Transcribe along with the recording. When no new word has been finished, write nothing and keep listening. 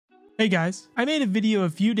Hey guys, I made a video a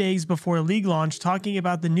few days before League launch talking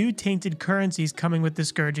about the new Tainted currencies coming with the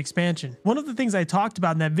Scourge expansion. One of the things I talked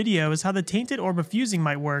about in that video is how the Tainted Orb of Fusing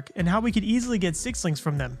might work and how we could easily get 6-links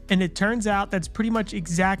from them. And it turns out that's pretty much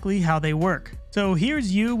exactly how they work. So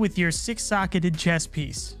here's you with your 6-socketed chest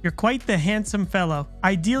piece. You're quite the handsome fellow.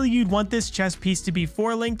 Ideally, you'd want this chest piece to be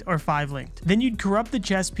 4-linked or 5-linked. Then you'd corrupt the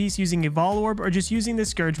chest piece using a Vol Orb or just using the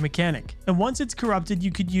Scourge mechanic. And once it's corrupted,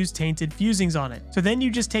 you could use Tainted fusings on it. So then you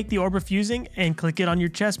just take the Orb of Fusing and click it on your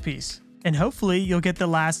chest piece. And hopefully you'll get the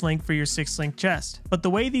last link for your 6-link chest. But the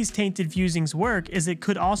way these Tainted fusings work is it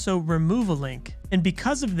could also remove a link. And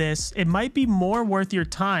because of this, it might be more worth your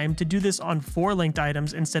time to do this on 4-linked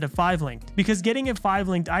items instead of 5-linked, because getting a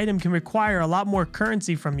 5-linked item can require a lot more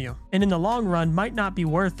currency from you, and in the long run might not be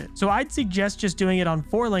worth it. So I'd suggest just doing it on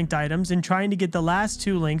 4-linked items and trying to get the last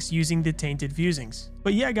 2 links using the Tainted fusings.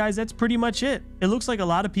 But yeah guys, that's pretty much it. It looks like a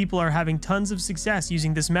lot of people are having tons of success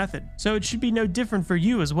using this method, so it should be no different for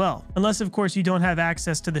you as well. Unless of course you don't have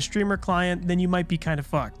access to the streamer client, then you might be kind of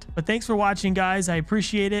fucked. But thanks for watching guys, I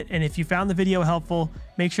appreciate it, and if you found the video helpful,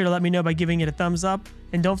 make sure to let me know by giving it a thumbs up,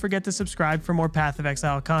 and don't forget to subscribe for more Path of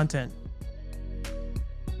Exile content.